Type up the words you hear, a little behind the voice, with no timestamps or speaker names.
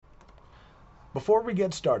Before we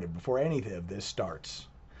get started, before any of this starts,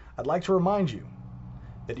 I'd like to remind you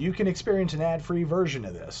that you can experience an ad-free version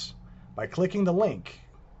of this by clicking the link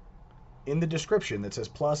in the description that says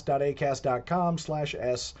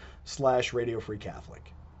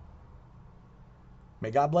plus.acast.com/s/radiofreecatholic.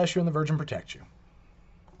 May God bless you and the Virgin protect you.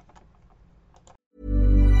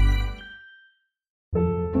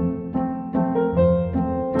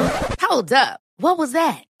 Hold up. What was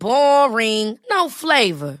that? Boring. No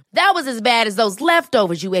flavor. That was as bad as those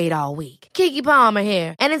leftovers you ate all week. Keke Palmer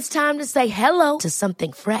here, and it's time to say hello to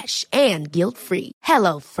something fresh and guilt-free.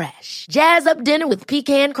 Hello Fresh. Jazz up dinner with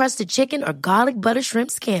pecan-crusted chicken or garlic butter shrimp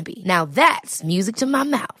scampi. Now that's music to my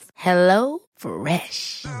mouth. Hello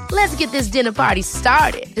Fresh. Let's get this dinner party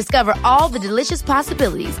started. Discover all the delicious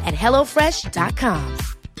possibilities at hellofresh.com.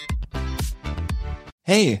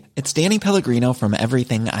 Hey, it's Danny Pellegrino from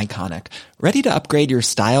Everything Iconic. Ready to upgrade your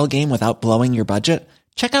style game without blowing your budget?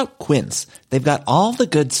 Check out Quince. They've got all the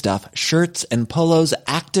good stuff, shirts and polos,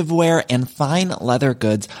 activewear, and fine leather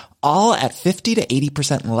goods, all at 50 to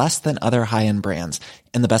 80% less than other high-end brands.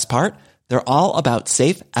 And the best part? They're all about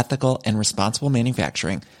safe, ethical, and responsible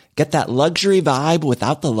manufacturing. Get that luxury vibe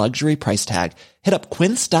without the luxury price tag. Hit up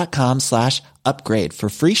quince.com/upgrade for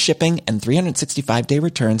free shipping and 365-day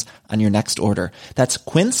returns on your next order. That's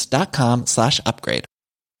quince.com/upgrade.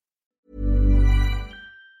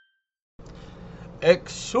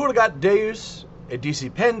 Exurgat Deus, et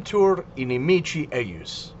dissipentur inimici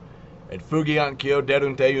eius, et fugiancio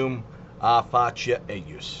derunt eum a facia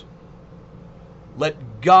eius. Let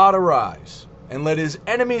God arise, and let his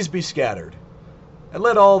enemies be scattered, and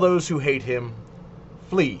let all those who hate him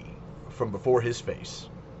flee from before his face.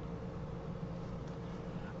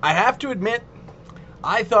 I have to admit,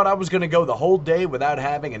 I thought I was going to go the whole day without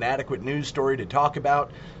having an adequate news story to talk about,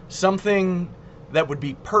 something that would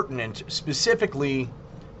be pertinent specifically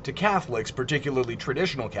to Catholics, particularly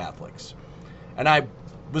traditional Catholics. And I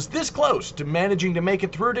was this close to managing to make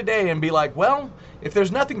it through today and be like, well, if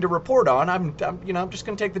there's nothing to report on, I'm just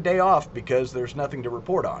going to take the day off because there's nothing to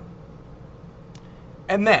report on.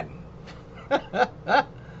 And then,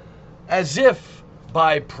 as if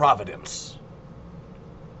by providence,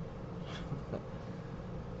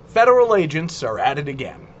 federal agents are at it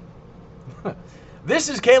again. This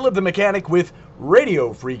is Caleb the Mechanic with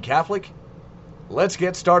Radio Free Catholic. Let's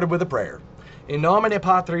get started with a prayer. In nomine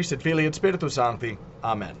Patris et Filii et Spiritus Sancti.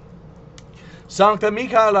 Amen. Sancta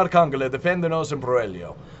Michael Arcangele, defende nos in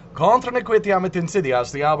proelio, contra nequitiam et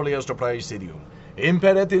insidias diaboli est praesidium.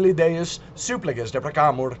 Imperet illi Deus, supplices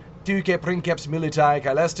deprecamur, tuque princeps militae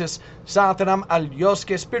caelestis, Satanam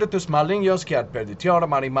aliosque spiritus malignos que ad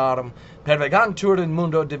perditionem animarum, pervegantur in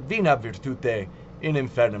mundo divina virtute, in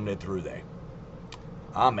infernum ne trude.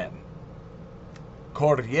 Amen.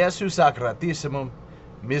 Cor Iesu sacratissimum,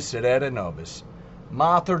 miserere nobis.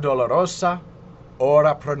 Mater dolorosa,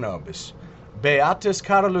 ora pro nobis. Beatus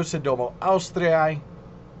Carolus et Domo Austriae,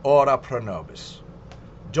 ora pro nobis.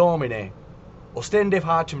 Domine, ostende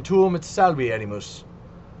facem tuum et salvi animus.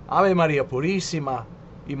 Ave Maria Purissima,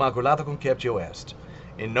 Immaculata Conceptio est.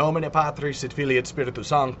 In nomine Patris et Filii et Spiritus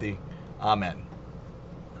Sancti. Amen.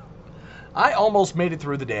 I almost made it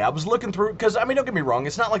through the day. I was looking through, because, don't get me wrong,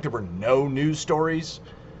 it's not like there were no news stories.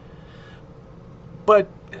 But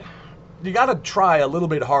you got to try a little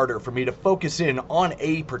bit harder for me to focus in on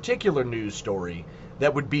a particular news story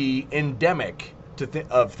that would be endemic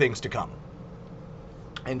of things to come.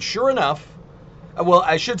 And sure enough, well,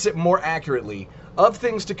 I should say more accurately, of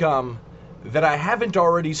things to come that I haven't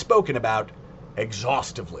already spoken about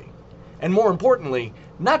exhaustively. And more importantly,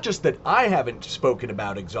 not just that I haven't spoken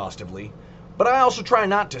about exhaustively, but I also try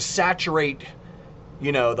not to saturate,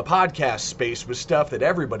 the podcast space with stuff that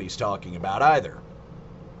everybody's talking about either.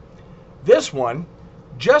 This one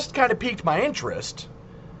just kind of piqued my interest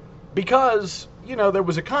because, there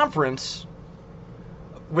was a conference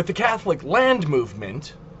with the Catholic Land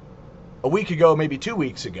Movement a week ago, maybe 2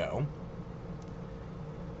 weeks ago,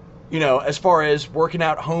 as far as working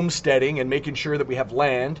out homesteading and making sure that we have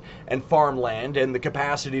land and farmland and the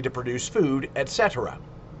capacity to produce food, etc.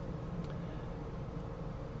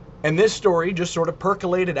 And this story just sort of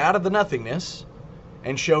percolated out of the nothingness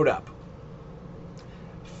and showed up.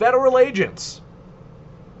 Federal agents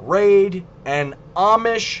raid an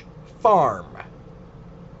Amish farm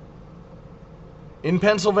in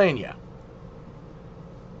Pennsylvania.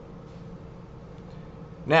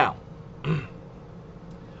 Now,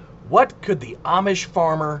 what could the Amish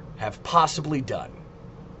farmer have possibly done?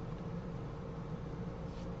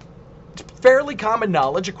 It's fairly common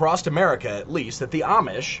knowledge across America, at least, that the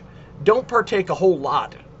Amish don't partake a whole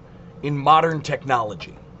lot in modern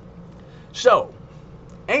technology. So,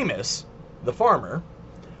 Amos the farmer,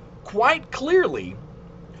 quite clearly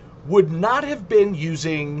would not have been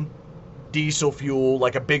using diesel fuel,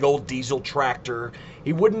 like a big old diesel tractor.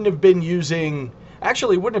 He wouldn't have been using,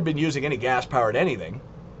 actually wouldn't have been using any gas-powered anything.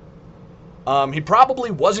 He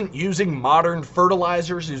probably wasn't using modern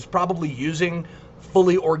fertilizers. He was probably using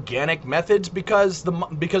fully organic methods because the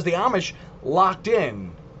Amish locked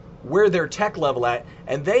in where their tech level at,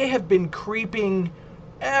 and they have been creeping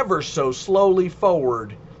ever so slowly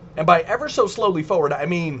forward. And by ever so slowly forward, I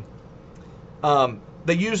mean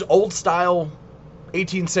they use old-style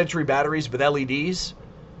 18th century batteries with LEDs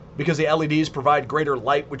because the LEDs provide greater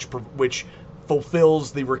light, which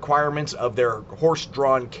fulfills the requirements of their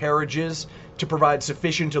horse-drawn carriages to provide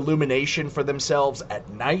sufficient illumination for themselves at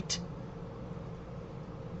night.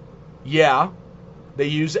 Yeah, they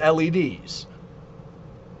use LEDs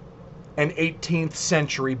and 18th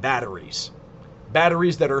century batteries.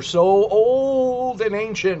 Batteries that are so old and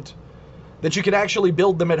ancient that you can actually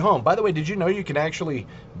build them at home. By the way, did you know you can actually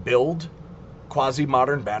build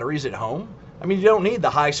quasi-modern batteries at home? I mean, you don't need the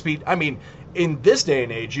high-speed. I mean, in this day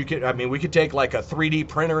and age, we could take like a 3D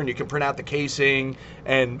printer and you can print out the casing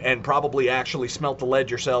and probably actually smelt the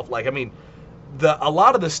lead yourself. Like, I mean, a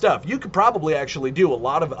lot of the stuff you could probably actually do a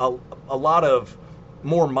lot of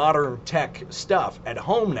more modern tech stuff at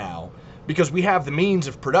home now because we have the means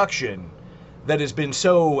of production that has been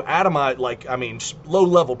so atomized. Like, I mean,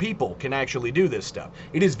 low-level people can actually do this stuff.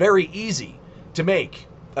 It is very easy to make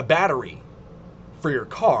a battery for your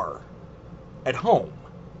car at home.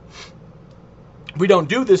 We don't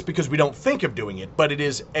do this because we don't think of doing it, but it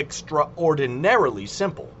is extraordinarily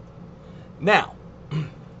simple. Now,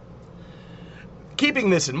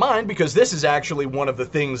 keeping this in mind, because this is actually one of the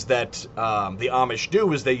things that the Amish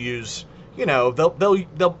do, is they use,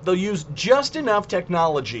 they'll use just enough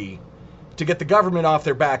technology to get the government off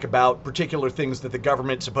their back about particular things that the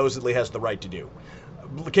government supposedly has the right to do.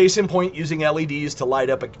 Case in point, using LEDs to light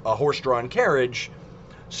up a horse-drawn carriage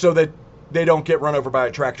so that they don't get run over by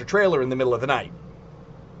a tractor-trailer in the middle of the night.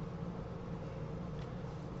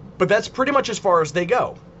 But that's pretty much as far as they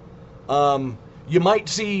go. You might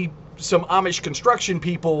see some Amish construction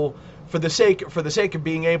people for the sake of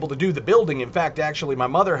being able to do the building. In fact, actually, my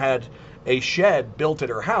mother had a shed built at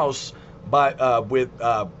her house with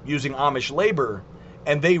using Amish labor,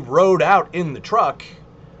 and they rode out in the truck,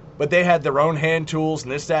 but they had their own hand tools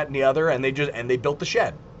and this, that, and the other, and they built the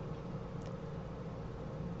shed.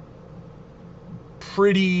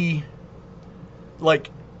 Pretty,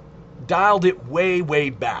 like, dialed it way, way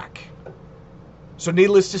back. So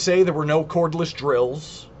needless to say, there were no cordless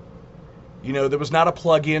drills. There was not a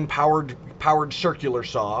plug-in powered circular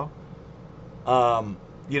saw.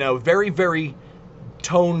 Very, very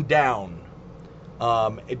toned down.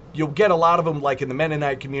 You'll get a lot of them, like in the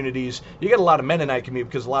Mennonite communities. You get a lot of Mennonite community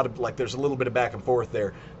because there's a little bit of back and forth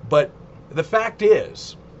there. But the fact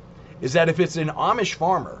is that if it's an Amish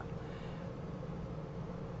farmer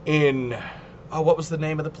in, what was the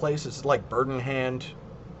name of the place? It's like Burdenhand,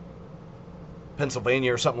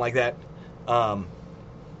 Pennsylvania or something like that.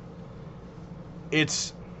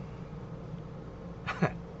 It's,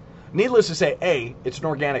 needless to say, it's an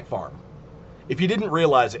organic farm. If you didn't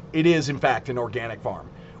realize it, it is in fact an organic farm.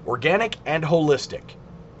 Organic and holistic.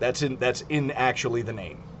 That's in actually the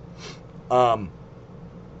name.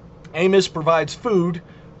 Amos provides food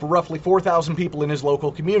for roughly 4,000 people in his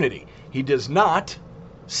local community. He does not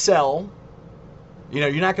sell.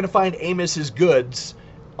 You're not going to find Amos's goods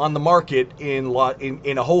on the market in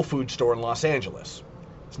a Whole Foods store in Los Angeles.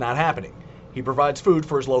 It's not happening. He provides food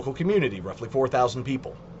for his local community, roughly 4,000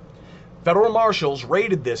 people. Federal marshals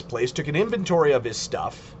raided this place, took an inventory of his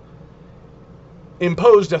stuff,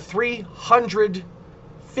 imposed a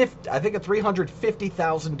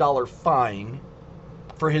 $350,000 fine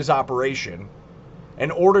for his operation,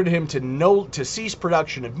 and ordered him to cease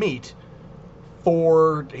production of meat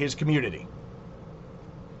for his community.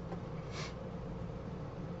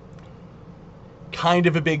 Kind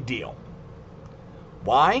of a big deal.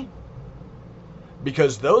 Why?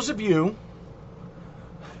 Because those of you...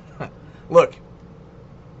 Look,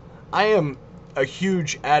 I am a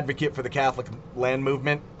huge advocate for the Catholic land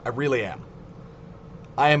movement. I really am.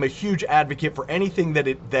 I am a huge advocate for anything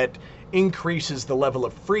that increases the level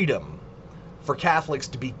of freedom for Catholics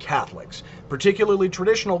to be Catholics, particularly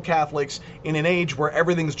traditional Catholics, in an age where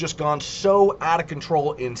everything's just gone so out of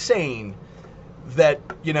control, insane, that,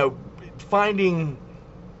 finding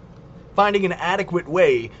an adequate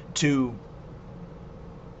way to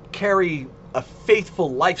carry a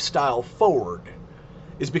faithful lifestyle forward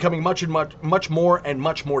is becoming much more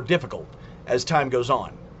difficult as time goes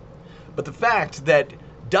on. But the fact that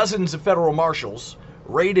dozens of federal marshals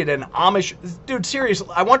raided an Amish... Dude, seriously,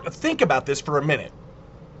 I want to think about this for a minute.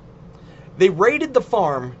 They raided the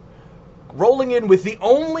farm, rolling in with the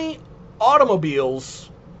only automobiles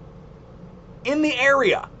in the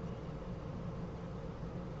area.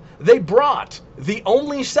 They brought the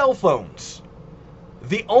only cell phones,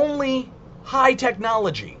 the only high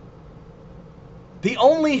technology, the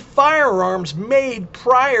only firearms made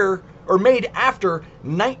prior or made after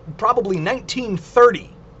probably 1930.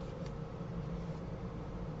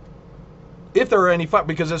 If there are any,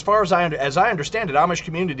 because as far as I understand it, Amish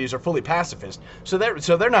communities are fully pacifist, so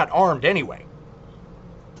they're not armed anyway.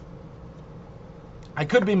 I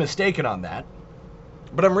could be mistaken on that,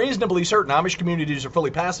 but I'm reasonably certain Amish communities are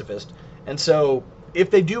fully pacifist, and so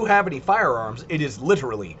if they do have any firearms, it is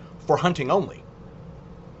literally for hunting only.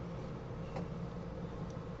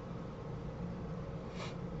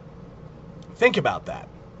 Think about that.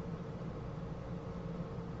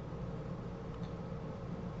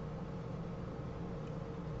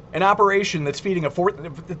 An operation that's feeding a fourth...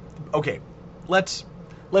 Okay, let's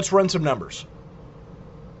run some numbers.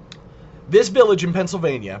 This village in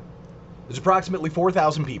Pennsylvania is approximately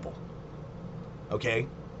 4,000 people. Okay?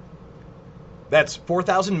 That's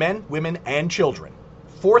 4,000 men, women, and children.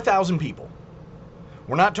 4,000 people.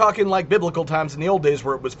 We're not talking like biblical times in the old days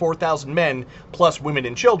where it was 4,000 men plus women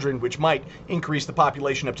and children, which might increase the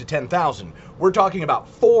population up to 10,000. We're talking about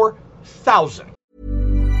 4,000.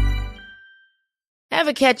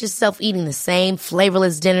 Ever catch yourself eating the same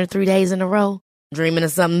flavorless dinner 3 days in a row? Dreaming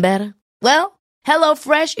of something better? Well,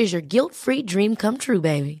 HelloFresh is your guilt-free dream come true,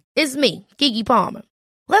 baby. It's me, Keke Palmer.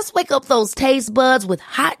 Let's wake up those taste buds with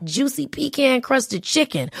hot, juicy pecan-crusted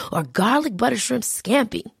chicken or garlic butter shrimp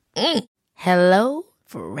scampi.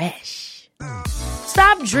 HelloFresh.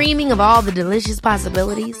 Stop dreaming of all the delicious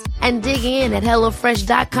possibilities and dig in at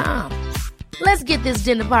HelloFresh.com. Let's get this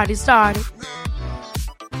dinner party started.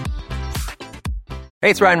 Hey,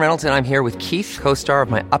 it's Ryan Reynolds, and I'm here with Keith, co-star of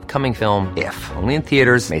my upcoming film, If, only in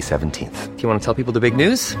theaters May 17th. Do you want to tell people the big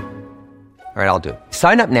news? All right, I'll do it.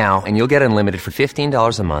 Sign up now and you'll get unlimited for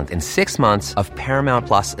 $15 a month and 6 months of Paramount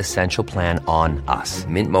Plus Essential Plan on us.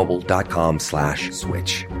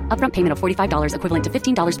 MintMobile.com/switch. Upfront payment of $45 equivalent to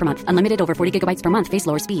 $15 per month. Unlimited over 40 gigabytes per month. Face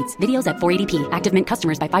lower speeds. Videos at 480p. Active Mint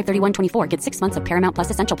customers by 531.24 get 6 months of Paramount Plus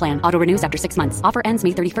Essential Plan. Auto renews after 6 months. Offer ends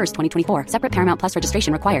May 31st, 2024. Separate Paramount Plus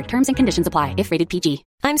registration required. Terms and conditions apply if rated PG.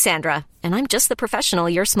 I'm Sandra, and I'm just the professional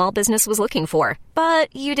your small business was looking for.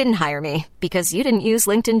 But you didn't hire me because you didn't use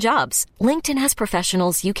LinkedIn Jobs. LinkedIn has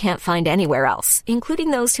professionals you can't find anywhere else,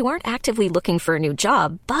 including those who aren't actively looking for a new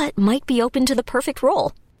job, but might be open to the perfect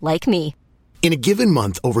role, like me. In a given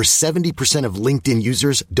month, over 70% of LinkedIn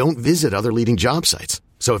users don't visit other leading job sites.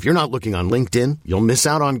 So if you're not looking on LinkedIn, you'll miss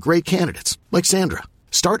out on great candidates like Sandra.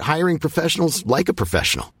 Start hiring professionals like a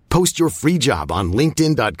professional. Post your free job on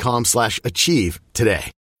linkedin.com/achieve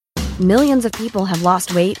today. Millions of people have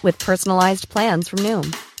lost weight with personalized plans from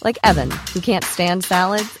Noom. Like Evan, who can't stand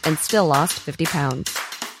salads and still lost 50 pounds.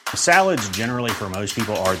 Salads generally for most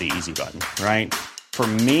people are the easy button, right? For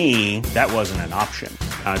me, that wasn't an option.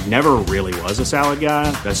 I never really was a salad guy.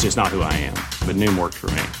 That's just not who I am. But Noom worked for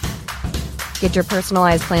me. Get your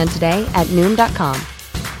personalized plan today at Noom.com.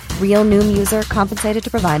 Real Noom user compensated to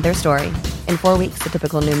provide their story. In 4 weeks, the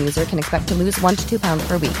typical Noom user can expect to lose 1 to 2 pounds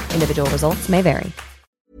per week. Individual results may vary.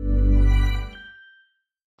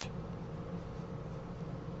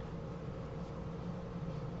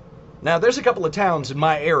 Now, there's a couple of towns in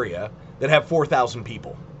my area that have 4,000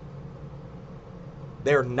 people.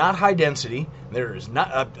 They're not high density. There is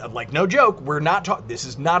not, like, no joke, this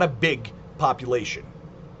is not a big population.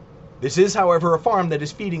 This is, however, a farm that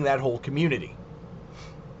is feeding that whole community.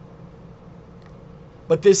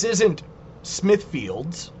 But this isn't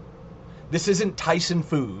Smithfields. This isn't Tyson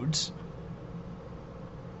Foods.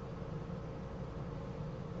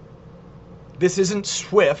 This isn't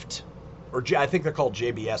Swift, or I think they're called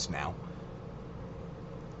JBS now.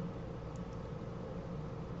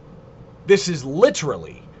 This is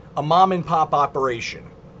literally a mom and pop operation.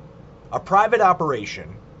 A private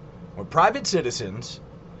operation where private citizens,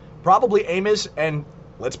 probably Amos and,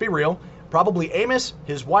 let's be real, probably Amos,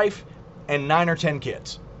 his wife, and 9 or 10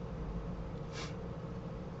 kids.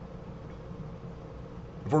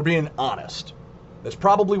 If we're being honest, that's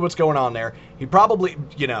probably what's going on there. He probably,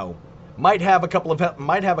 might have a couple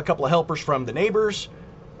of helpers from the neighbors,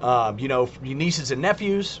 nieces and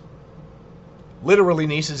nephews, literally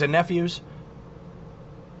nieces and nephews.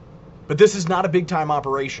 But this is not a big time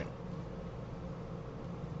operation.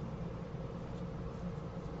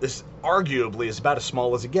 This arguably is about as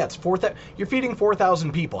small as it gets. You're feeding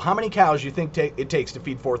 4,000 people. How many cows do you think it takes to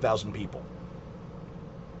feed 4,000 people?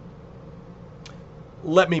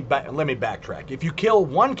 let me backtrack. If you kill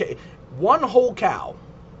one whole cow,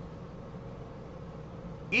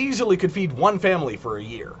 easily could feed one family for a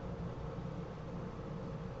year.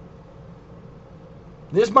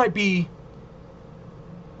 This might be,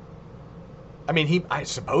 I mean, I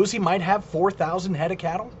suppose he might have 4,000 head of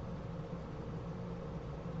cattle.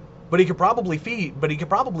 But he could probably feed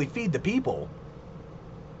the people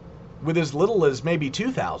with as little as maybe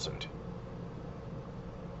 2,000.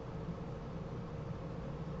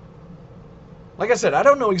 Like I said, I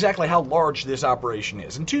don't know exactly how large this operation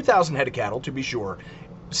is. And 2,000 head of cattle, to be sure,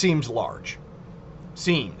 seems large.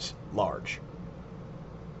 Seems large.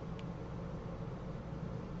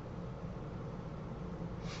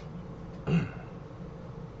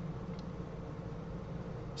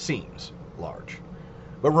 Seems large.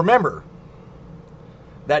 But remember,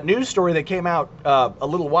 that news story that came out a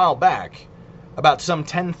little while back about some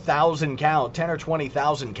 10,000 cows, 10 or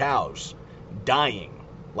 20,000 cows dying,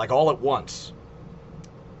 like all at once.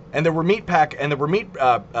 And there were meat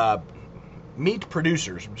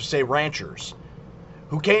producers, just say ranchers,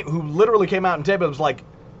 who literally came out and said, it was like,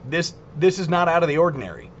 this is not out of the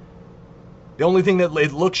ordinary. The only thing that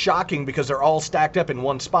it looks shocking because they're all stacked up in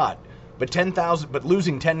one spot. But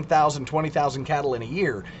losing 10,000, 20,000 cattle in a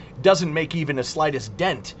year doesn't make even the slightest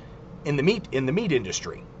dent in the meat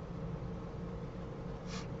industry.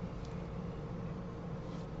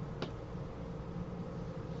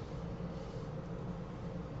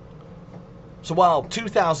 So while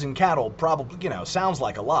 2,000 cattle probably, sounds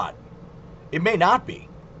like a lot, it may not be.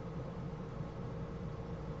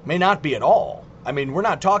 May not be at all. I mean, we're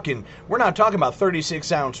not talking about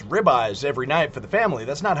 36-ounce ribeyes every night for the family.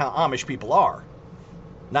 That's not how Amish people are.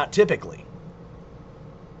 Not typically.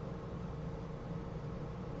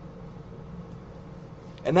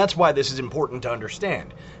 And that's why this is important to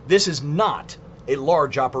understand. This is not a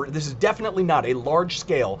large operation. This is definitely not a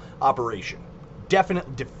large-scale operation.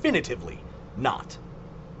 Definitively not.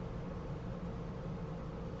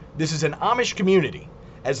 This is an Amish community,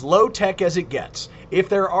 as low-tech as it gets. If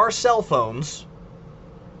there are cell phones,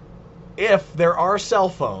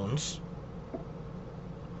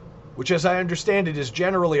 which as I understand it is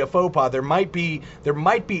generally a faux pas, there might be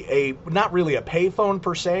a, not really a pay phone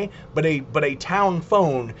per se, but a town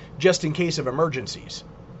phone just in case of emergencies.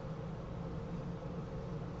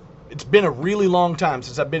 It's been a really long time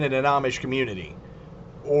since I've been in an Amish community.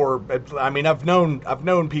 Or, I mean, I've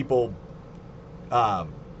known people,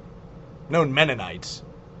 known Mennonites.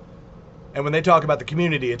 And when they talk about the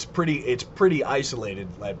community, it's pretty isolated.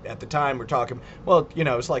 At the time, we're talking, well,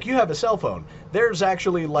 it's like, you have a cell phone. There's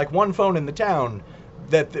actually like one phone in the town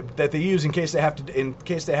that they use in case they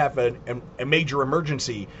have a major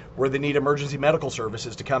emergency where they need emergency medical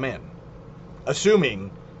services to come in.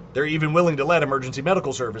 Assuming they're even willing to let emergency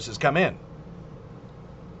medical services come in.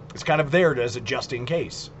 It's kind of there as a just in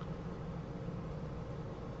case.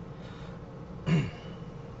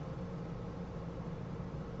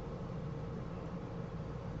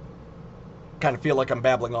 Kind of feel like I'm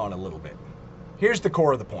babbling on a little bit. Here's the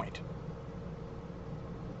core of the point.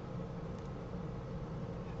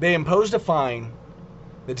 They imposed a fine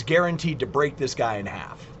that's guaranteed to break this guy in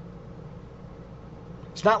half.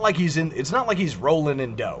 It's not like he's rolling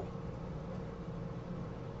in dough.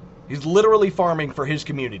 He's literally farming for his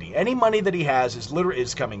community. Any money that he has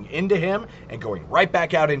is coming into him and going right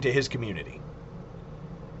back out into his community.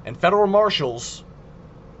 And federal marshals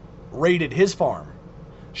raided his farm,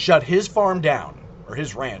 shut his farm down, or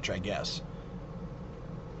his ranch, I guess,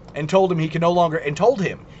 and told him he can no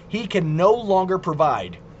longer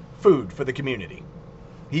provide food for the community.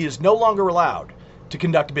 He is no longer allowed to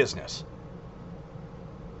conduct business.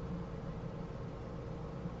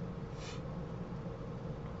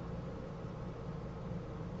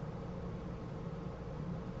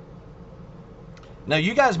 Now,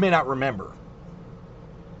 you guys may not remember,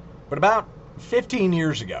 but about 15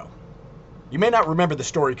 years ago, you may not remember the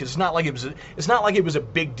story because it's not like it was a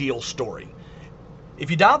big deal story.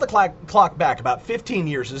 If you dial the clock back about 15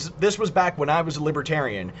 years, this was back when I was a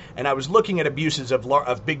libertarian and I was looking at abuses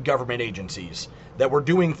of big government agencies that were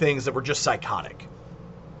doing things that were just psychotic.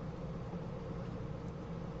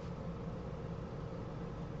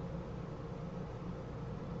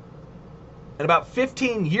 And about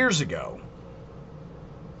 15 years ago,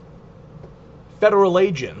 federal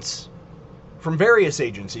agents from various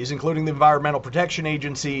agencies, including the Environmental Protection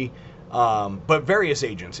Agency, but various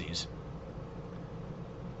agencies,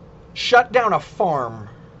 shut down a farm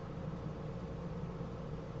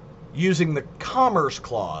using the Commerce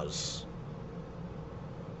Clause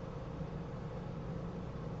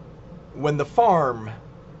when the farm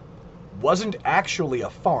wasn't actually a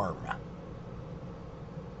farm.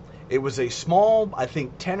 It was a small, I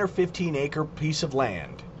think 10 or 15 acre piece of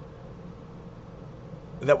land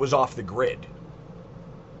that was off the grid,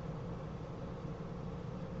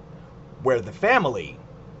 where the family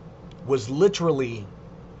was literally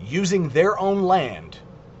using their own land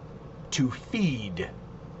to feed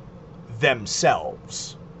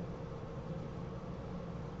themselves.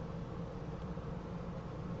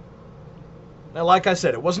 Now, like I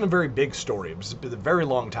said, it wasn't a very big story. It was a very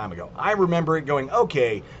long time ago. I remember it going,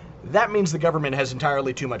 okay, that means the government has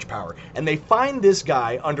entirely too much power. And they find this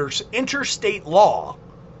guy under interstate law.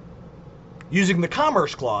 Using the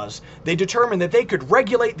Commerce Clause, they determined that they could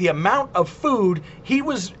regulate the amount of food he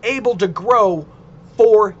was able to grow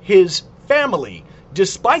for his family,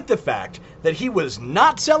 despite the fact that he was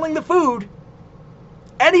not selling the food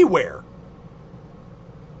anywhere,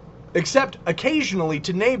 except occasionally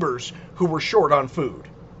to neighbors who were short on food.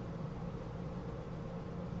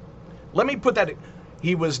 Let me put that.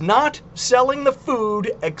 He was not selling the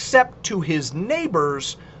food except to his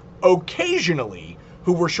neighbors occasionally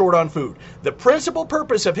who were short on food. The principal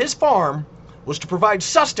purpose of his farm was to provide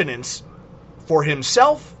sustenance for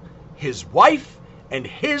himself, his wife, and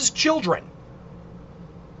his children.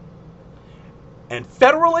 And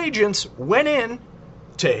federal agents went in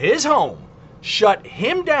to his home, shut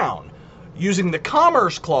him down using the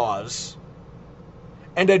Commerce Clause,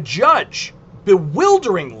 and a judge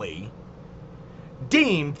bewilderingly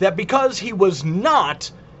deemed that because he was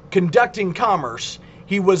not conducting commerce,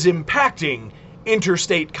 he was impacting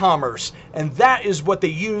interstate commerce, and that is what they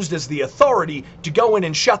used as the authority to go in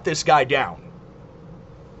and shut this guy down.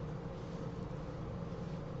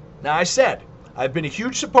 Now, I said, I've been a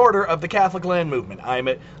huge supporter of the Catholic land movement. I'm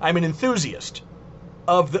an enthusiast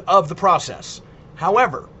of the process.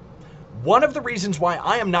 However, one of the reasons why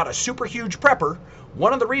I am not a super huge prepper,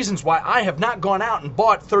 one of the reasons why I have not gone out and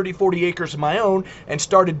bought 30, 40 acres of my own and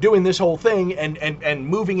started doing this whole thing and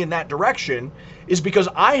moving in that direction is because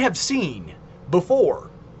I have seen before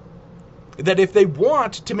that if they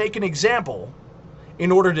want to make an example in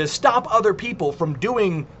order to stop other people from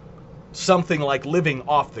doing something like living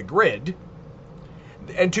off the grid,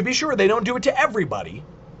 and to be sure, they don't do it to everybody,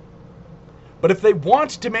 but if they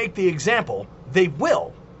want to make the example, they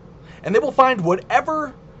will. And they will find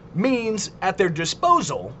whatever means at their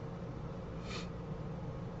disposal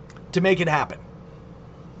to make it happen.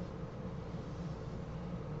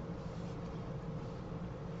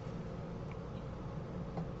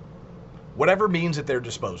 Whatever means at their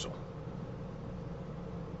disposal.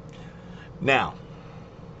 Now,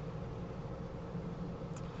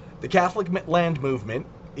 the Catholic land movement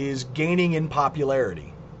is gaining in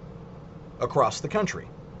popularity across the country.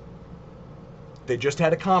 They just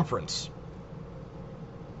had a conference.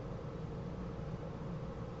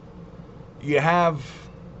 You have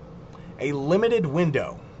a limited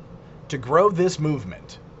window to grow this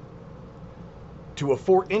movement into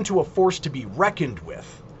a force to be reckoned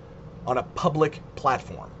with on a public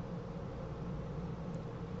platform.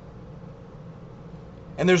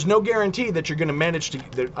 And there's no guarantee that you're going to manage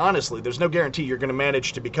to, honestly, there's no guarantee you're going to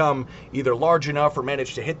manage to become either large enough or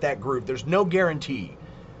manage to hit that groove. There's no guarantee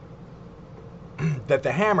that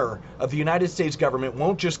the hammer of the United States government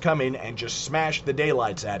won't just come in and just smash the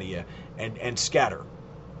daylights out of you and scatter.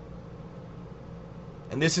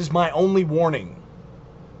 And this is my only warning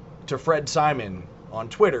to Fred Simon on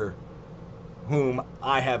Twitter, whom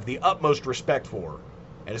I have the utmost respect for,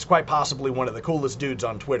 and is quite possibly one of the coolest dudes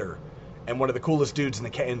on Twitter, and one of the coolest dudes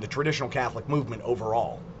in the traditional Catholic movement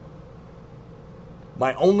overall.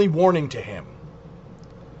 My only warning to him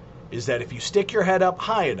is that if you stick your head up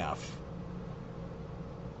high enough,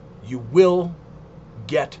 you will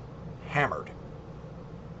get hammered.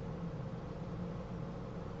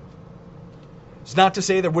 It's not to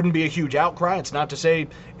say there wouldn't be a huge outcry. It's not to say,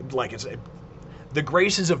 like, it's the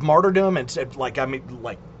graces of martyrdom, and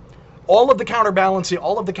all of the counterbalancing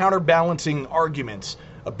arguments,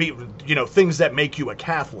 things that make you a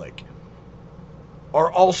Catholic,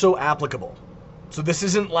 are also applicable. So this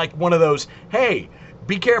isn't like one of those, hey,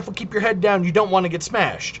 be careful, keep your head down, you don't want to get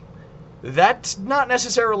smashed. That's not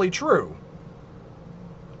necessarily true.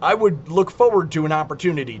 I would look forward to an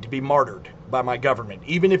opportunity to be martyred by my government,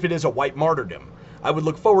 even if it is a white martyrdom. I would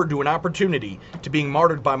look forward to an opportunity to being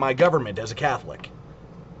martyred by my government as a Catholic.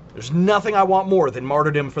 There's nothing I want more than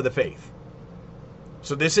martyrdom for the faith.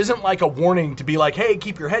 So this isn't like a warning to be like, hey,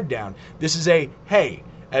 keep your head down. This is a, hey,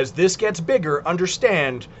 as this gets bigger,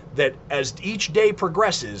 understand that as each day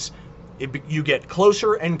progresses, you get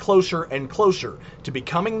closer and closer and closer to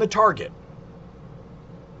becoming the target.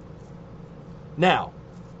 Now,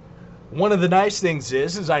 one of the nice things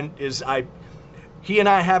is He and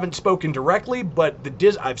I haven't spoken directly, but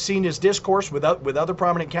I've seen his discourse with other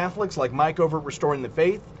prominent Catholics like Mike over at Restoring the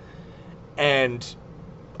Faith, and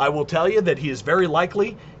I will tell you that he is very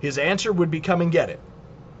likely, his answer would be come and get it.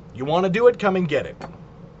 You want to do it, come and get it.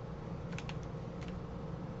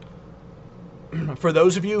 For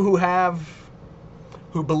those of you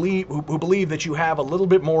who believe that you have a little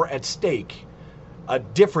bit more at stake, a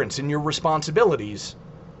difference in your responsibilities,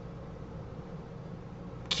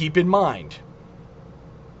 keep in mind,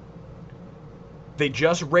 they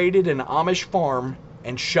just raided an Amish farm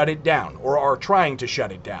and shut it down, or are trying to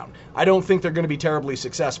shut it down. I don't think they're going to be terribly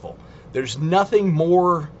successful. There's nothing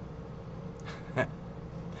more...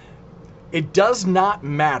 It does not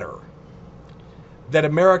matter that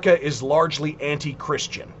America is largely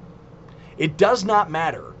anti-Christian. It does not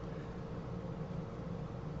matter.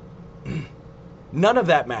 None of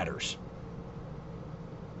that matters.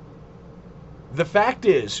 The fact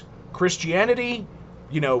is, Christianity,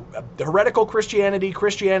 heretical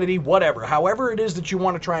Christianity, whatever, however it is that you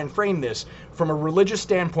want to try and frame this, from a religious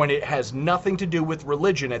standpoint, it has nothing to do with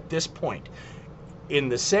religion at this point. In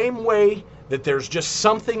the same way that there's just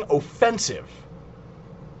something offensive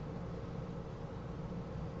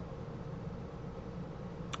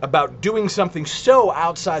about doing something so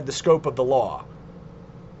outside the scope of the law,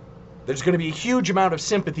 there's going to be a huge amount of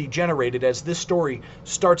sympathy generated as this story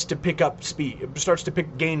starts to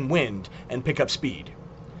gain wind and pick up speed.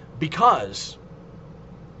 Because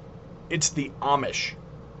it's the Amish.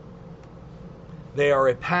 They are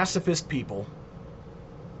a pacifist people.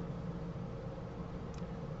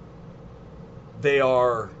 They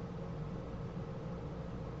are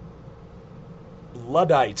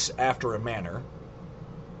Luddites after a manner.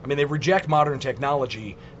 I mean, they reject modern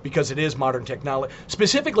technology because it is modern technology,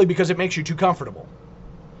 specifically because it makes you too comfortable.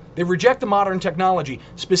 They reject the modern technology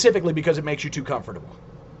specifically because it makes you too comfortable.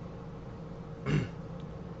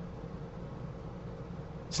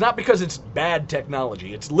 It's not because it's bad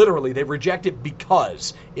technology. It's literally they reject it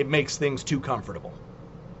because it makes things too comfortable.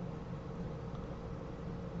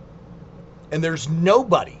 And there's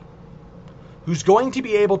nobody who's going to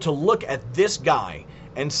be able to look at this guy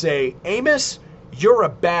and say, Amos, you're a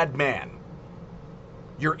bad man.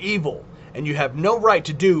 You're evil, and you have no right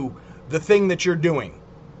to do the thing that you're doing,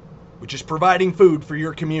 which is providing food for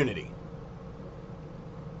your community.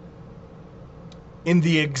 In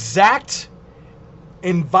the exact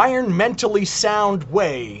environmentally sound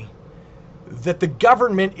way that the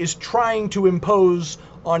government is trying to impose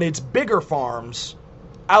on its bigger farms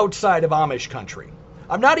outside of Amish country.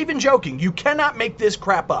 I'm not even joking. You cannot make this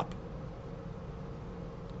crap up.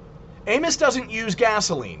 Amos doesn't use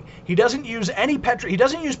gasoline. He doesn't use he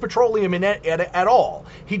doesn't use petroleum at all.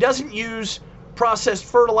 He doesn't use processed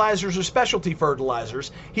fertilizers or specialty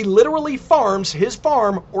fertilizers. He literally farms his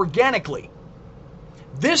farm organically.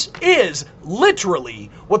 This is literally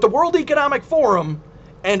what the World Economic Forum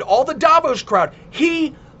and all the Davos crowd,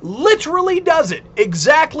 he literally does it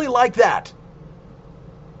exactly like that.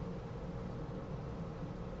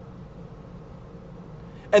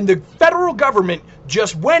 And the federal government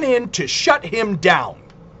just went in to shut him down.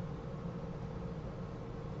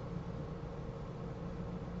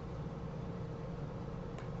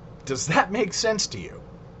 Does that make sense to you?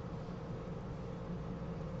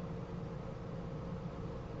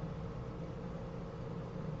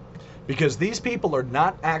 Because these people are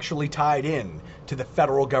not actually tied in to the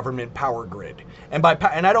federal government power grid. And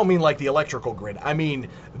and I don't mean like the electrical grid. I mean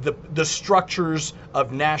the structures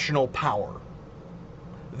of national power.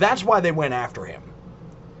 That's why they went after him.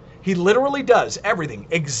 He literally does everything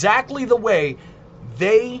exactly the way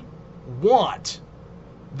they want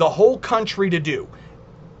the whole country to do.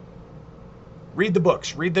 Read the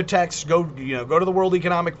books, read the texts, go to the World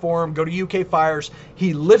Economic Forum, go to UK Fires.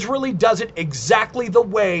 He literally does it exactly the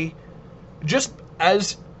way, just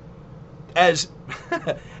as as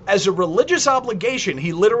a religious obligation,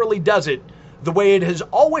 he literally does it the way it has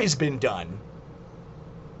always been done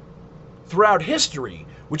throughout history,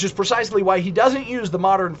 which is precisely why he doesn't use the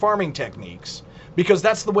modern farming techniques, because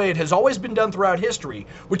that's the way it has always been done throughout history,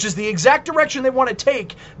 which is the exact direction they want to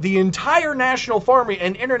take the entire national farming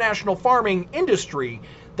and international farming industry.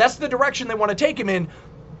 That's the direction they want to take him in,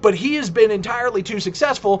 but he has been entirely too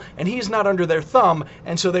successful, and he's not under their thumb,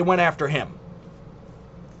 and so they went after him.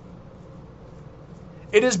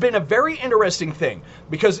 It has been a very interesting thing,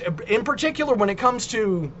 because in particular when it comes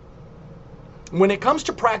to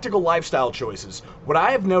practical lifestyle choices, what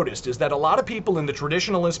I have noticed is that a lot of people in the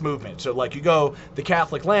traditionalist movement, so like you go the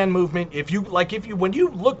Catholic land movement, when you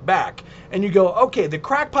look back and you go, okay, the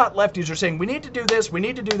crackpot lefties are saying we need to do this, we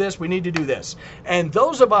need to do this, we need to do this. And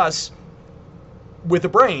those of us with a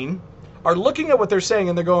brain are looking at what they're saying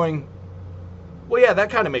and they're going, well, yeah, that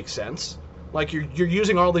kind of makes sense. Like, you're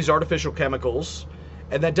using all these artificial chemicals,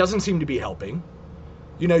 and that doesn't seem to be helping.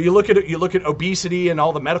 You know, you look at obesity and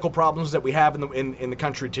all the medical problems that we have in the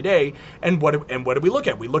country today, and what do we look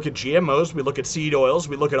at? We look at GMOs, we look at seed oils,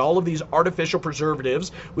 we look at all of these artificial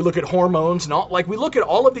preservatives, we look at hormones, and all, like, we look at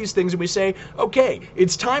all of these things and we say, okay,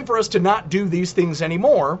 it's time for us to not do these things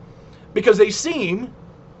anymore, because they seem,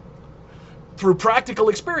 through practical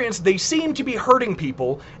experience, they seem to be hurting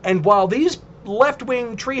people. And while these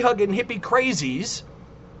left-wing tree-hugging hippie crazies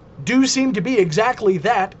do seem to be exactly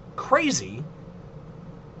that, crazy,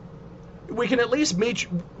 we can at least meet.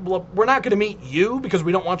 Well, we're not going to meet you because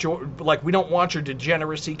we don't want your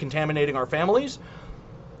degeneracy contaminating our families.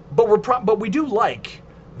 But we do like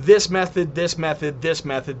this method,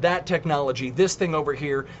 that technology, this thing over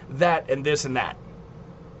here, that and this and that.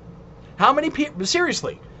 How many people?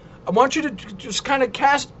 Seriously, I want you to just kind of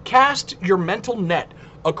cast your mental net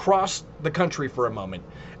across the country for a moment,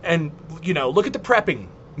 and look at the prepping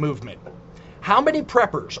movement. How many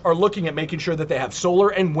preppers are looking at making sure that they have solar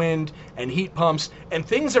and wind and heat pumps and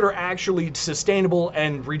things that are actually sustainable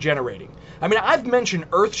and regenerating? I mean, I've mentioned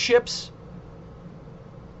earth ships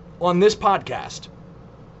on this podcast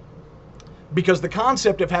because the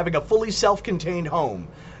concept of having a fully self-contained home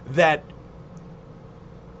that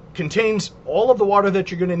contains all of the water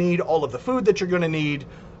that you're going to need, all of the food that you're going to need,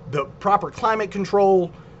 the proper climate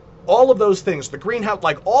control, all of those things, the greenhouse,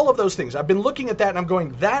 like all of those things. I've been looking at that and I'm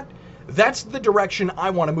going, that's the direction I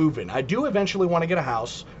want to move in. I do eventually want to get a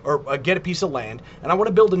house or get a piece of land, and I want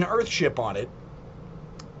to build an earth ship on it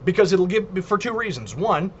because it'll give, for two reasons.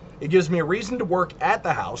 One, it gives me a reason to work at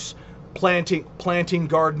the house, planting,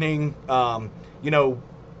 gardening,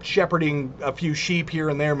 shepherding a few sheep here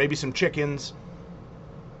and there, maybe some chickens.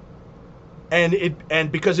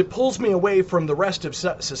 And because it pulls me away from the rest of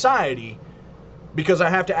society, because I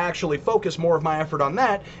have to actually focus more of my effort on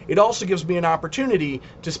that, it also gives me an opportunity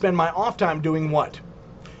to spend my off time doing what?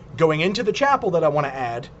 Going into the chapel that I want to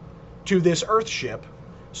add to this earth ship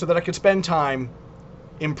so that I could spend time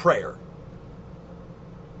in prayer.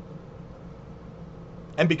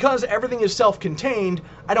 And because everything is self-contained,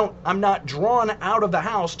 I'm not drawn out of the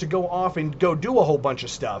house to go off and go do a whole bunch of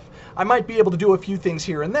stuff. I might be able to do a few things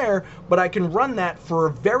here and there, but I can run that for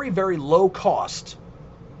a very, very low cost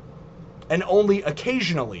and only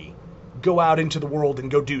occasionally go out into the world and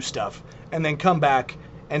go do stuff and then come back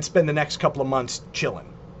and spend the next couple of months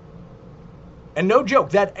chilling. And no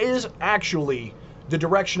joke, that is actually the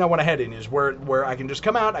direction I want to head in, is where I can just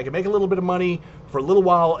come out, I can make a little bit of money for a little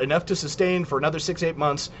while, enough to sustain for another 6-8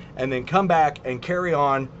 months, and then come back and carry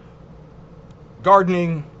on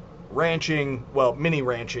gardening, ranching, well, mini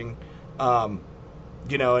ranching, and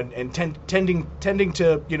tending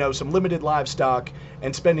to, some limited livestock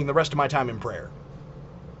and spending the rest of my time in prayer.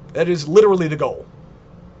 That is literally the goal.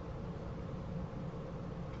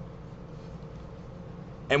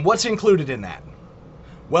 And what's included in that?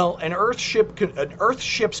 Well, an earth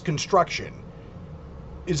ship's construction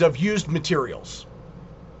is of used materials.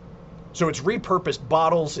 So it's repurposed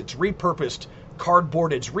bottles, it's repurposed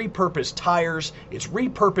cardboard, it's repurposed tires, it's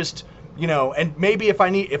repurposed, and maybe if I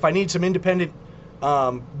need some independent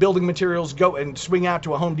building materials, go and swing out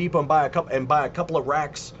to a Home Depot and buy a couple of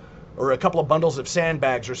racks or a couple of bundles of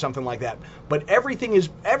sandbags or something like that. But everything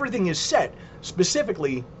is set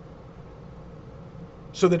specifically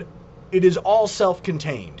so that it is all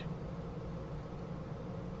self-contained.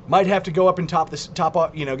 Might have to go up and top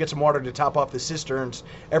off, get some water to top off the cisterns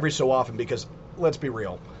every so often because, let's be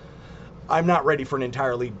real, I'm not ready for an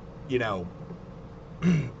entirely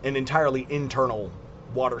internal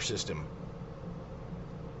water system.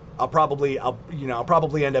 I'll probably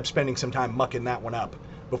end up spending some time mucking that one up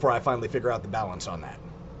before I finally figure out the balance on that.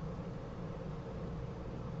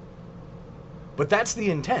 But that's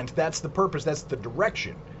the intent, that's the purpose, that's the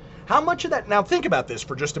direction. How much of that, now think about this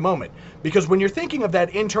for just a moment, because when you're thinking of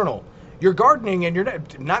that internal, you're gardening and you're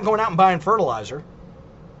not going out and buying fertilizer,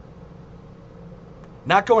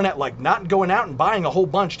 not going out and buying a whole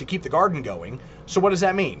bunch to keep the garden going. So what does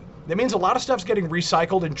that mean? That means a lot of stuff's getting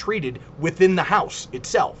recycled and treated within the house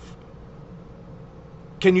itself.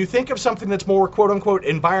 Can you think of something that's more quote-unquote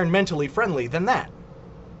environmentally friendly than that?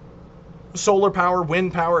 Solar power,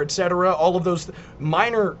 wind power, etc., all of those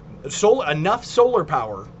enough solar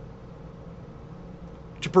power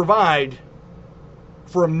to provide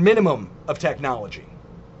for a minimum of technology.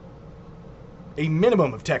 A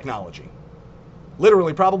minimum of technology.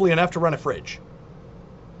 Literally, probably enough to run a fridge.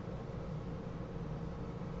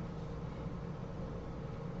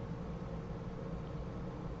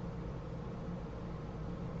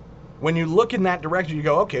 When you look in that direction, you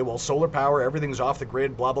go, okay, well, solar power, everything's off the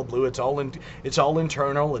grid, blah blah blah. It's all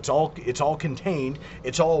internal. It's all contained.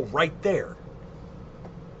 It's all right there.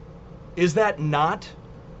 Is that not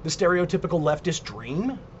the stereotypical leftist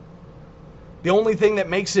dream? The only thing that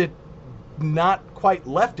makes it not quite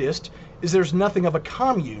leftist is there's nothing of a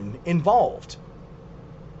commune involved.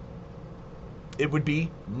 It would be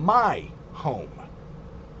my home.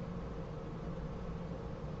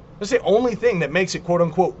 That's the only thing that makes it quote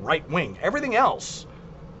unquote right wing. Everything else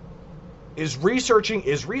is researching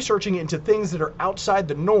into things that are outside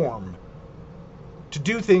the norm to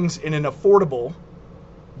do things in an affordable,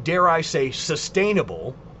 dare I say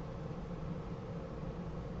sustainable,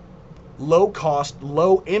 low cost,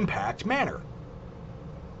 low impact manner.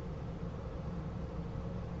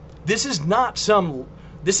 This is not some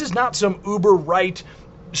uber right,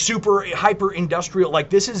 super hyper industrial,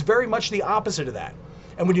 like this is very much the opposite of that.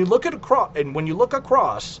 And when you look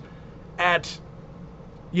across at,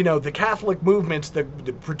 you know, the Catholic movements,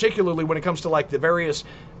 particularly when it comes to like the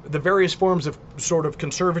various forms of sort of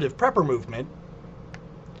conservative prepper movement,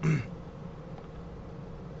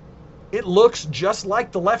 it looks just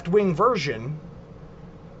like the left-wing version,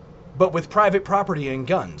 but with private property and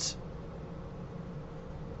guns.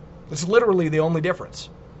 It's literally the only difference.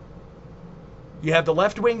 You have the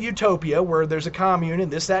left-wing utopia where there's a commune and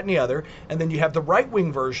this, that, and the other, and then you have the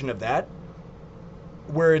right-wing version of that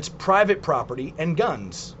where it's private property and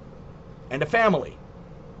guns and a family.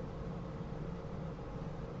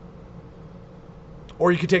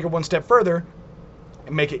 Or you could take it one step further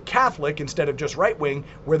and make it Catholic instead of just right-wing,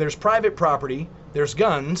 where there's private property, there's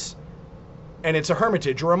guns, and it's a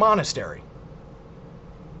hermitage or a monastery.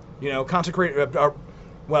 You know, consecrated,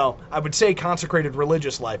 well, I would say consecrated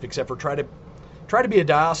religious life, except for try to be a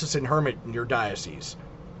diocesan hermit in your diocese.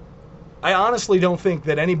 I honestly don't think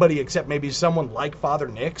that anybody except maybe someone like Father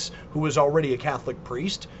Nix, who was already a Catholic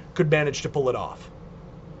priest, could manage to pull it off.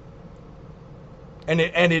 And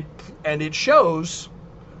it shows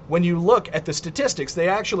when you look at the statistics.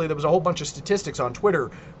 There was a whole bunch of statistics on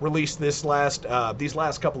Twitter released these last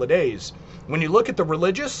couple of days. When you look at the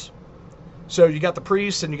religious, so you got the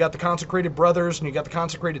priests and you got the consecrated brothers and you got the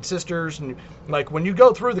consecrated sisters, and like when you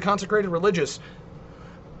go through the consecrated religious,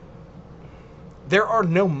 there are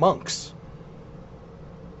no monks.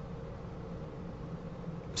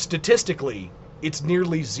 Statistically, it's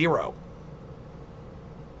nearly zero.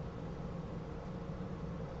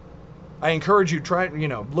 I encourage you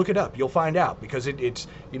look it up. You'll find out, because it's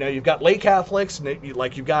you've got lay Catholics, and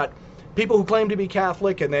you've got people who claim to be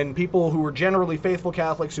Catholic, and then people who are generally faithful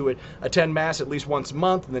Catholics who would attend Mass at least once a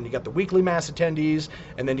month, and then you got the weekly Mass attendees,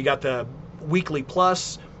 and then you got the weekly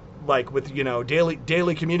plus, like with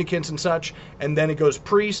daily communicants and such, and then it goes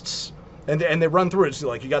priests, and they run through it. So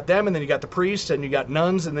like you got them, and then you got the priests, and you got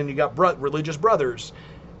nuns, and then you got religious brothers,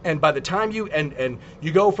 and by the time you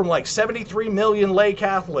go from like 73 million lay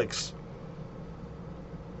Catholics,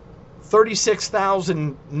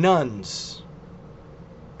 36,000 nuns,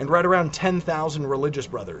 and right around 10,000 religious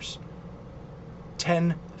brothers.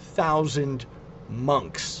 10,000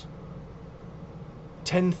 monks.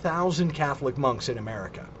 10,000 Catholic monks in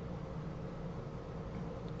America.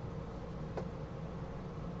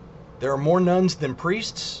 There are more nuns than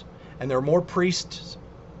priests, and there are more priests.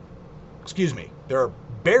 There are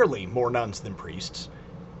barely more nuns than priests.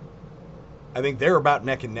 I think they're about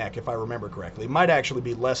neck and neck, if I remember correctly. It might actually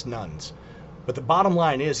be less nuns. But the bottom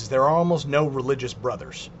line is there are almost no religious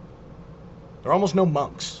brothers. There are almost no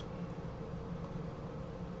monks.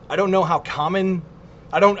 I don't know how common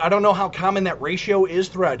that ratio is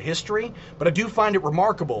throughout history, but I do find it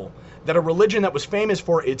remarkable that a religion that was famous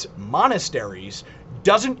for its monasteries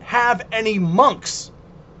doesn't have any monks.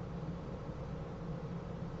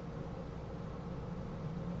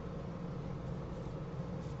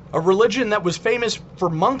 A religion that was famous for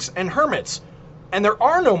monks and hermits, and there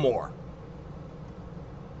are no more.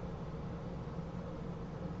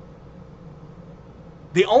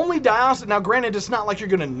 The only diocesan, now granted, it's not like you're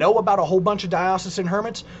going to know about a whole bunch of diocesan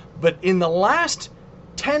hermits, but in the last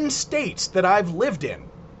 10 states that I've lived in,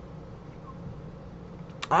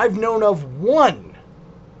 I've known of one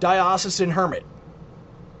diocesan hermit,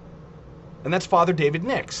 and that's Father David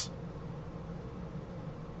Nix.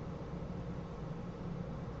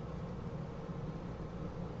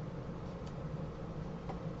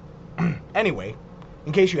 Anyway,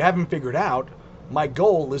 in case you haven't figured out, my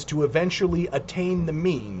goal is to eventually attain the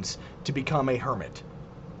means to become a hermit.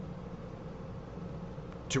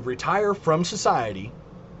 To retire from society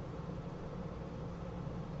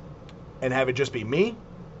and have it just be me,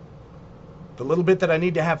 the little bit that I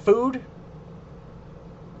need to have food,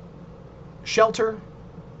 shelter,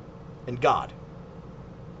 and God.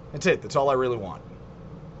 That's it. That's all I really want.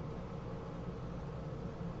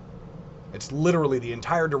 It's literally the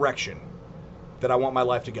entire direction that I want my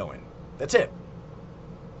life to go in. That's it.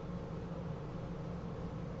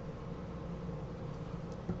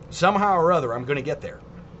 Somehow or other, I'm going to get there.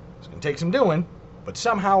 It's going to take some doing, but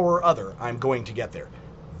somehow or other, I'm going to get there.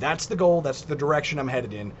 That's the goal. That's the direction I'm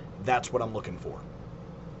headed in. That's what I'm looking for.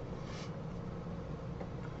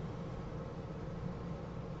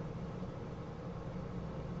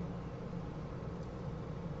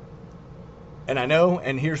 And I know,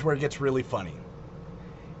 and here's where it gets really funny.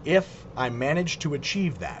 If I manage to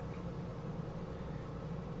achieve that,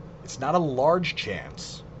 it's not a large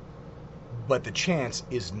chance, but the chance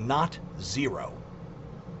is not zero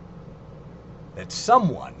that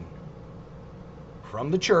someone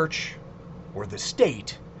from the church or the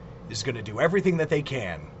state is going to do everything that they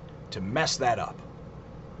can to mess that up,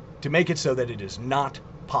 to make it so that it is not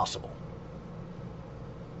possible.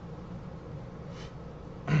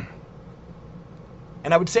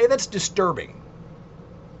 And I would say that's disturbing.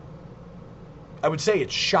 I would say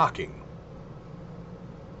it's shocking.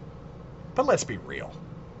 But let's be real.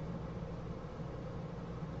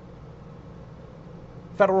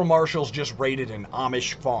 Federal marshals just raided an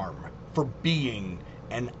Amish farm for being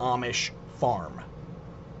an Amish farm.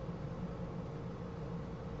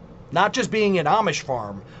 Not just being an Amish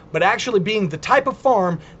farm, but actually being the type of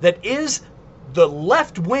farm that is the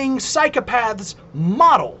left-wing psychopath's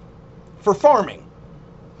model for farming.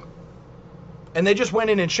 And they just went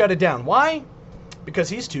in and shut it down. Why? Because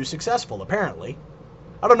he's too successful, apparently.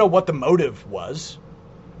 I don't know what the motive was.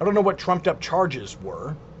 I don't know what trumped up charges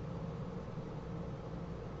were.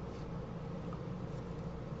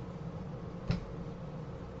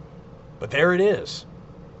 But there it is.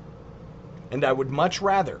 And I would much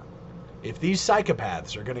rather, if these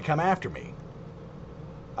psychopaths are going to come after me,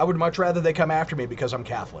 I would much rather they come after me because I'm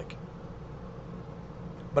Catholic.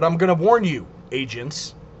 But I'm going to warn you,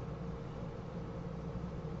 agents.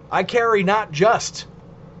 I carry not just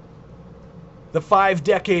the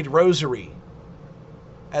 5-decade rosary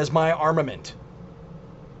as my armament,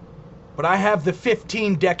 but I have the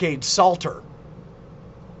 15-decade Psalter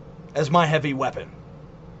as my heavy weapon.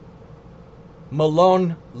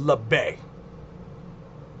 Malone Labe,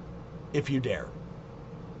 if you dare.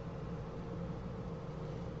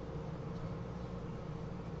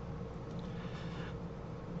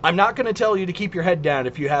 I'm not going to tell you to keep your head down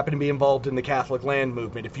if you happen to be involved in the Catholic land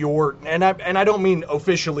movement. If you're, and I don't mean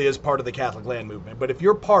officially as part of the Catholic land movement, but if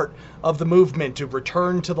you're part of the movement to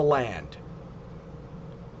return to the land,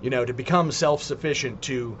 you know, to become self-sufficient,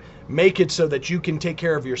 to make it so that you can take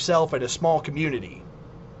care of yourself and a small community,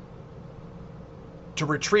 to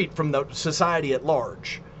retreat from the society at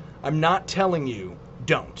large, I'm not telling you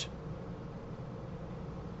don't.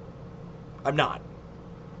 I'm not.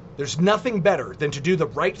 There's nothing better than to do the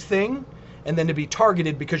right thing and then to be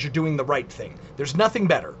targeted because you're doing the right thing. There's nothing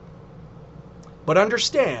better. But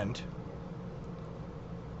understand,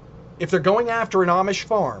 if they're going after an Amish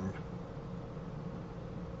farm,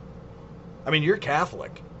 I mean, you're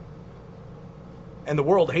Catholic. And the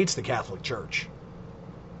world hates the Catholic Church.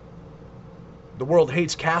 The world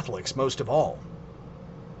hates Catholics most of all.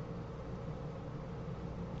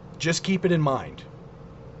 Just keep it in mind.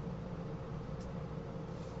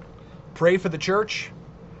 Pray for the church.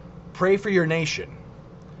 Pray for your nation.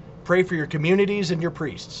 Pray for your communities and your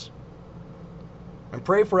priests. And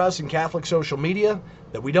pray for us in Catholic social media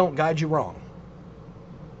that we don't guide you wrong.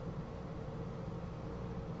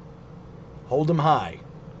 Hold them high.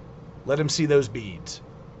 Let them see those beads.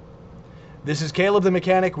 This is Caleb the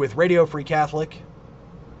Mechanic with Radio Free Catholic,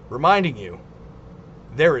 reminding you,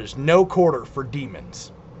 there is no quarter for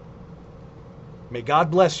demons. May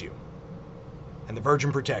God bless you, and the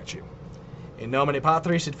Virgin protect you. In nomine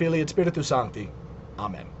Patris et Filii et Spiritus Sancti.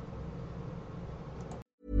 Amen.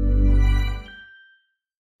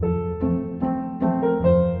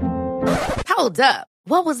 Hold up.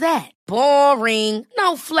 What was that? Boring.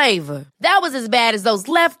 No flavor. That was as bad as those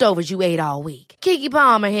leftovers you ate all week. Keke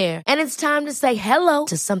Palmer here, and it's time to say hello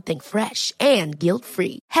to something fresh and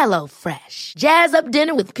guilt-free. Hello Fresh. Jazz up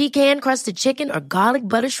dinner with pecan-crusted chicken or garlic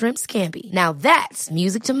butter shrimp scampi. Now that's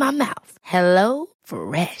music to my mouth. Hello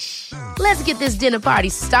Fresh. Let's get this dinner party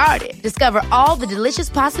started. Discover all the delicious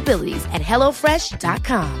possibilities at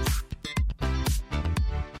HelloFresh.com.